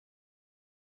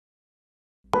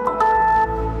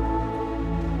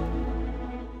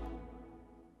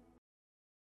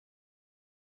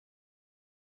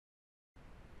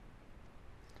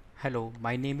Hello,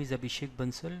 my name is Abhishek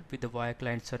Bansal with the Avaya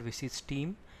Client Services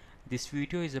team. This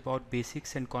video is about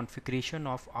basics and configuration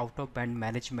of out-of-band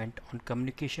management on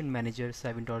Communication Manager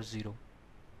 7.0.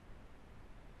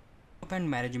 Out-of-band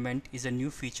management is a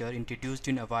new feature introduced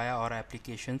in Avaya or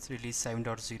applications release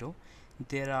 7.0.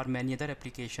 There are many other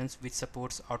applications which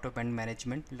supports out-of-band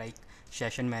management like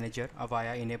Session Manager,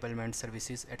 Avaya Enablement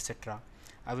Services, etc.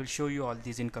 I will show you all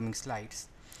these in coming slides.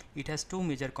 It has two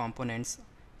major components.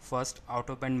 First,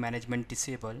 out-of-band management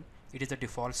disable. It is the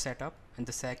default setup, and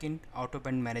the second,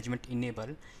 out-of-band management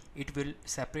enable. It will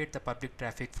separate the public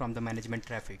traffic from the management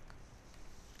traffic.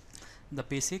 The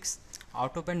basics: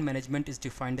 out-of-band management is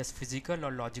defined as physical or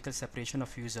logical separation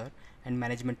of user and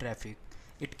management traffic.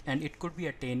 It could be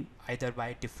attained either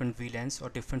by different VLANs or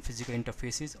different physical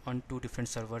interfaces on two different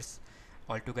servers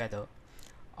altogether.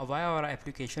 Avaya or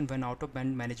application, when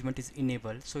out-of-band management is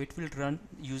enabled, so it will run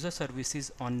user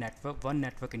services on one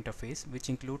network interface, which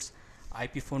includes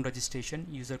IP phone registration,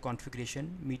 user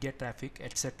configuration, media traffic,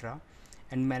 etc.,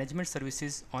 and management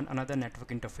services on another network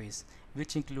interface,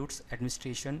 which includes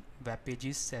administration, web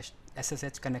pages,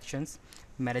 SSH connections,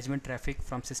 management traffic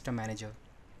from system manager.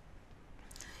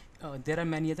 There are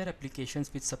many other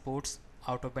applications which supports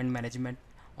out-of-band management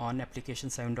on application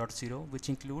 7.0, which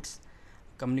includes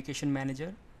Communication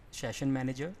Manager, Session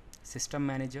Manager, System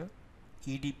Manager,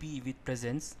 EDP with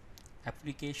Presence,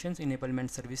 Applications Enablement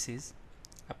Services,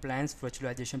 Appliance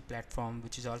Virtualization Platform,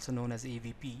 which is also known as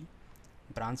AVP,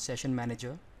 Branch Session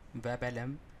Manager,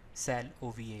 WebLM, Cell,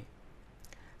 OVA.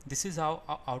 This is how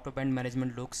out-of-band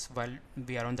management looks while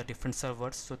we are on the different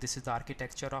servers. So this is the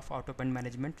architecture of out-of-band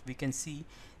management. We can see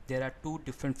there are two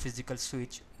different physical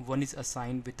switch. One is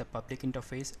assigned with the public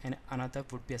interface and another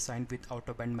would be assigned with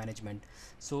out-of-band management.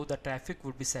 So the traffic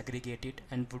would be segregated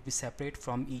and would be separate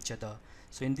from each other.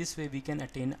 So in this way we can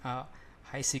attain a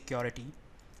high security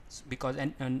because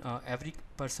every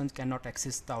person cannot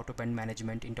access the out-of-band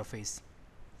management interface.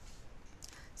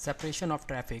 Separation of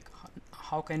traffic.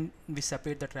 How can we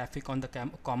separate the traffic on the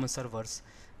common servers?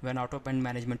 When out-of-band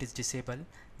management is disabled,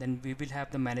 then we will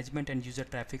have the management and user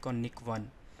traffic on NIC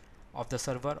 1 of the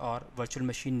server or virtual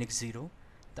machine NIC 0.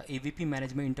 The AVP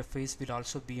management interface will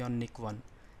also be on NIC 1.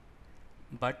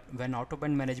 But when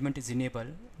out-of-band management is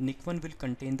enabled, NIC 1 will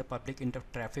contain the public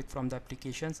traffic from the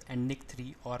applications, and NIC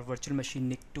 3 or virtual machine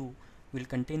NIC 2 will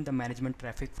contain the management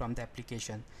traffic from the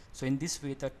application. So in this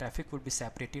way the traffic would be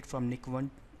separated from NIC 1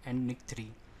 and NIC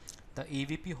 3. The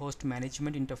AVP host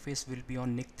management interface will be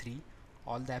on NIC 3.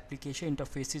 All the application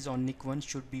interfaces on NIC 1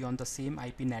 should be on the same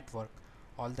IP network.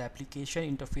 All the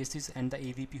application interfaces and the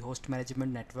AVP host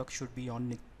management network should be on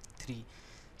NIC 3.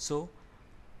 So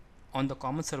on the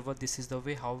common server, this is the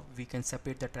way how we can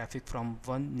separate the traffic from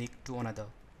one NIC to another.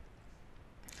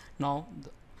 Now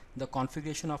the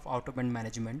configuration of out-of-band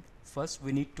management. First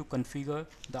we need to configure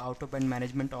the out-of-band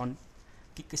management on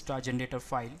ks.generator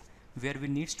file, where we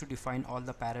needs to define all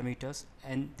the parameters,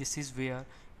 and this is where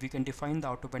we can define the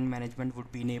out-of-band management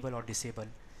would be enable or disable.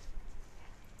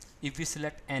 If we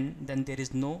select N, then there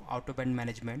is no out-of-band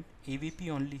management. AVP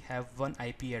only have one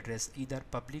IP address, either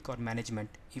public or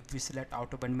management. If we select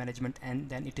out-of-band management N,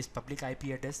 then it is public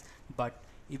IP address, but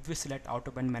if we select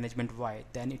out-of-band management Y,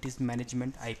 then it is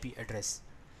management IP address.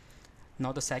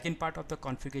 Now the second part of the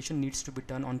configuration needs to be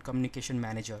done on Communication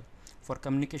Manager. For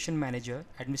Communication Manager,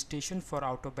 administration for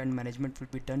out-of-band management will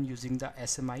be done using the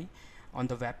SMI on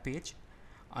the web page,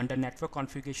 under network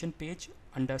configuration page,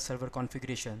 under server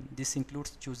configuration. This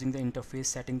includes choosing the interface,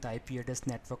 setting the IP address,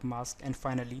 network mask, and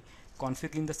finally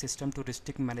configuring the system to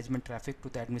restrict management traffic to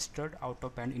the administered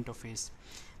out-of-band interface.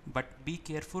 But be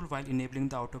careful while enabling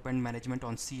the out-of-band management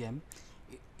on CM.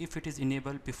 If it is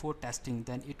enabled before testing,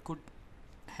 then it could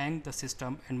hang the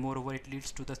system, and moreover it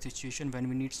leads to the situation when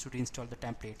we need to reinstall the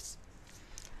templates.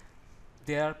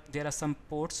 There are some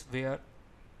ports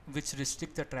which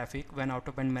restrict the traffic when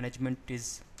out-of-band management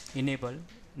is enabled.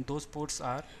 Those ports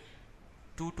are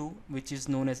 22, which is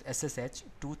known as SSH,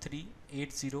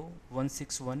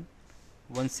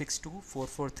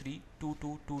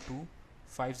 2380161162443222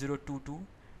 5022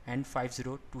 and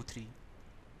 5023.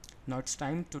 Now it's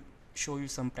time to show you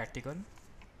some practical.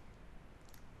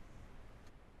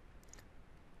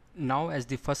 Now, as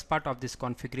the first part of this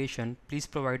configuration, please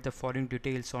provide the following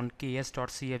details on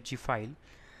ks.cfg file.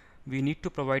 We need to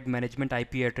provide management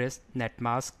IP address,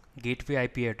 netmask, gateway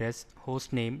IP address,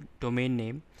 host name, domain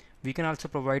name. We can also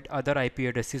provide other IP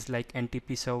addresses like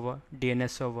NTP server, DNS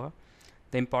server.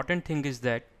 The important thing is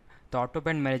that the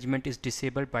out-of-band management is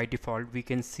disabled by default. We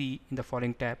can see in the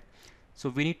following tab. So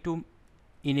we need to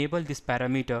enable this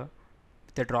parameter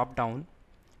with the drop down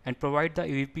and provide the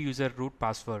AVP user root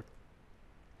password.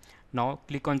 Now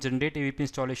click on Generate AVP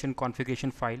Installation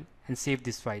Configuration File and save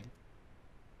this file.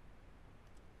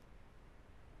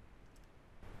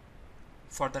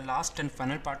 For the last and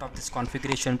final part of this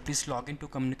configuration, please log into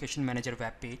Communication Manager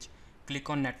web page. Click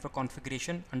on Network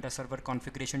Configuration under Server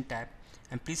Configuration tab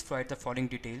and please provide the following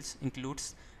details.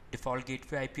 Includes default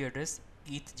gateway IP address,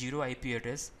 ETH0 IP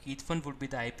address. ETH1 would be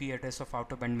the IP address of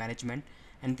out-of-band management,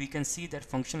 and we can see that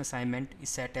function assignment is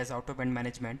set as out-of-band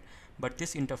management, but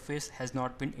this interface has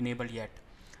not been enabled yet.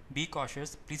 Be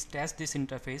cautious, please test this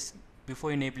interface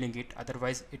before enabling it,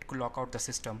 otherwise it could lock out the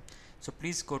system. So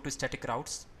please go to Static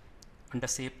Routes under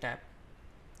Save tab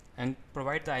and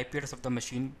provide the IP address of the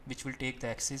machine which will take the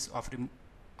access of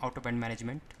out-of-band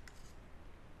management.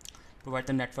 Provide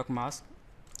the network mask,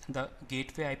 the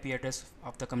gateway IP address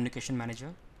of the communication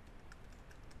manager,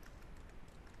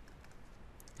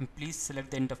 and please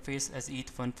select the interface as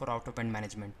ETH1 for out-of-band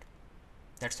management.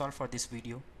 That's all for this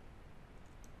video.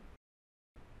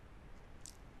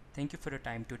 Thank you for your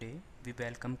time today. We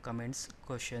welcome comments,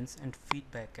 questions and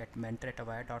feedback at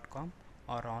mentor@avaya.com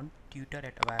or on Twitter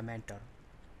 @avayamentor.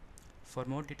 For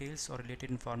more details or related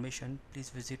information,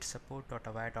 please visit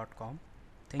support.avaya.com.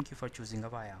 Thank you for choosing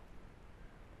Avaya.